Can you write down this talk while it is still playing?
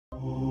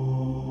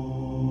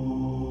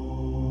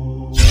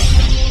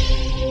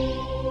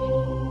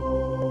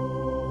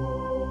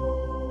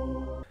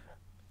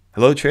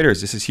Hello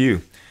traders, this is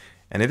Hugh,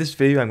 and in this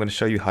video I'm going to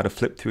show you how to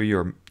flip through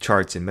your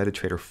charts in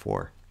MetaTrader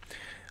 4.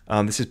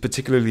 This is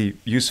particularly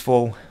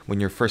useful when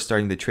you're first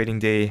starting the trading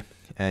day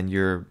and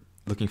you're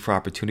looking for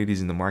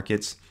opportunities in the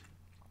markets,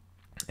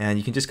 and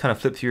you can just kind of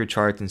flip through your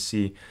chart and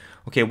see,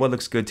 okay, what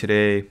looks good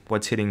today,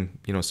 what's hitting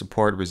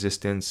support,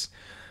 resistance,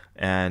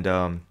 and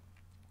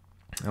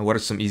what are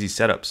some easy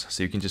setups.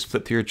 So you can just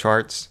flip through your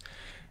charts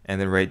and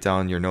then write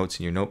down your notes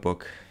in your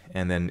notebook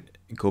and then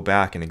go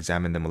back and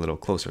examine them a little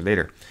closer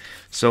later.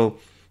 So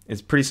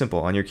it's pretty simple.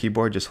 On your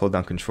keyboard, just hold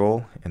down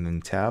Control and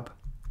then Tab,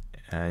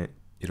 and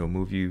it'll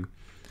move you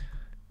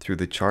through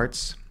the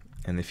charts.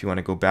 And if you want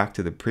to go back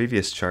to the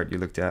previous chart you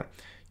looked at,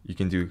 you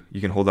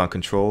can hold down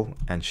Control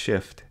and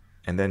Shift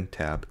and then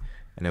Tab,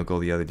 and it'll go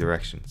the other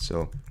direction.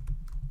 So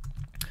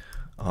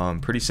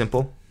pretty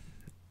simple,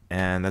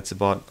 and that's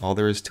about all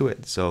there is to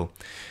it. So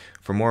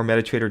for more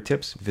MetaTrader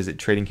tips, visit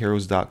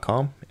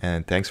tradingheroes.com,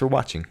 and thanks for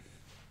watching.